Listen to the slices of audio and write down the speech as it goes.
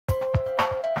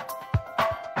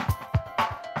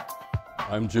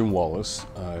I'm Jim Wallis.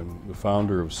 I'm the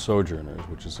founder of Sojourners,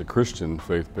 which is a Christian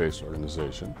faith-based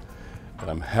organization.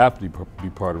 And I'm happy to be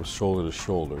part of Shoulder to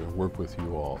Shoulder and work with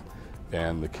you all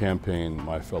and the campaign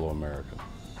My Fellow American.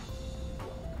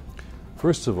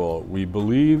 First of all, we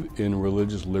believe in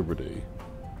religious liberty,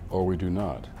 or we do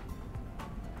not.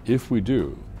 If we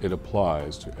do, it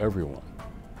applies to everyone.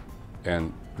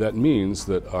 And that means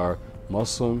that our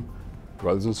Muslim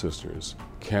brothers and sisters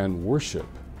can worship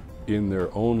in their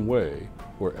own way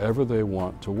wherever they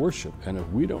want to worship. And if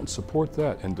we don't support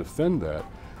that and defend that,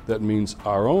 that means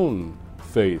our own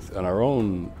faith and our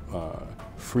own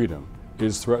freedom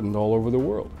is threatened all over the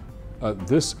world.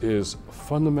 This is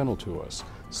fundamental to us.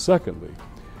 Secondly,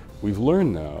 we've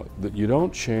learned now that you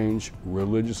don't change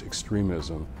religious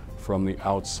extremism from the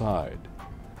outside.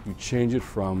 You change it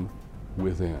from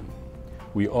within.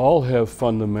 We all have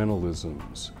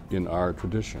fundamentalisms in our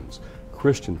traditions.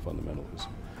 Christian fundamentalism,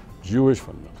 Jewish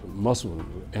fundamentalism, Muslim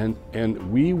fundamentalism,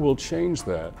 and we will change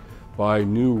that by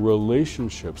new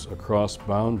relationships across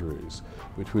boundaries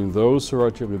between those who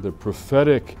articulate the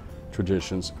prophetic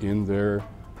traditions in their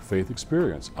faith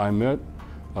experience. I met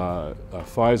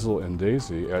Faisal and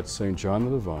Daisy at St. John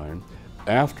the Divine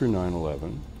after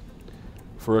 9/11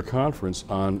 for a conference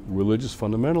on religious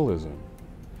fundamentalism.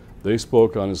 They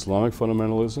spoke on Islamic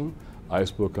fundamentalism, I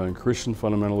spoke on Christian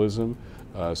fundamentalism,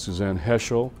 Suzanne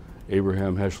Heschel,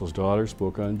 Abraham Heschel's daughter,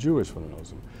 spoke on Jewish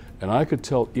fundamentalism. And I could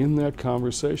tell in that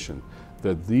conversation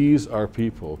that these are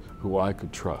people who I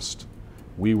could trust.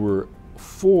 We were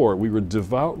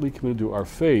devoutly committed to our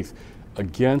faith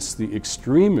against the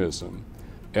extremism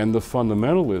and the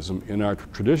fundamentalism in our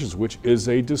traditions, which is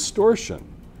a distortion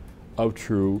of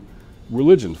true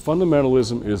religion.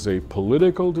 Fundamentalism is a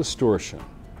political distortion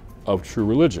of true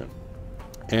religion.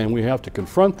 And we have to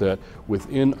confront that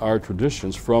within our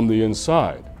traditions from the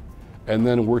inside, and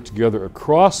then work together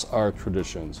across our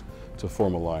traditions to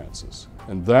form alliances.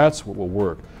 And that's what will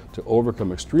work to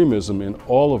overcome extremism in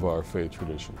all of our faith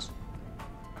traditions.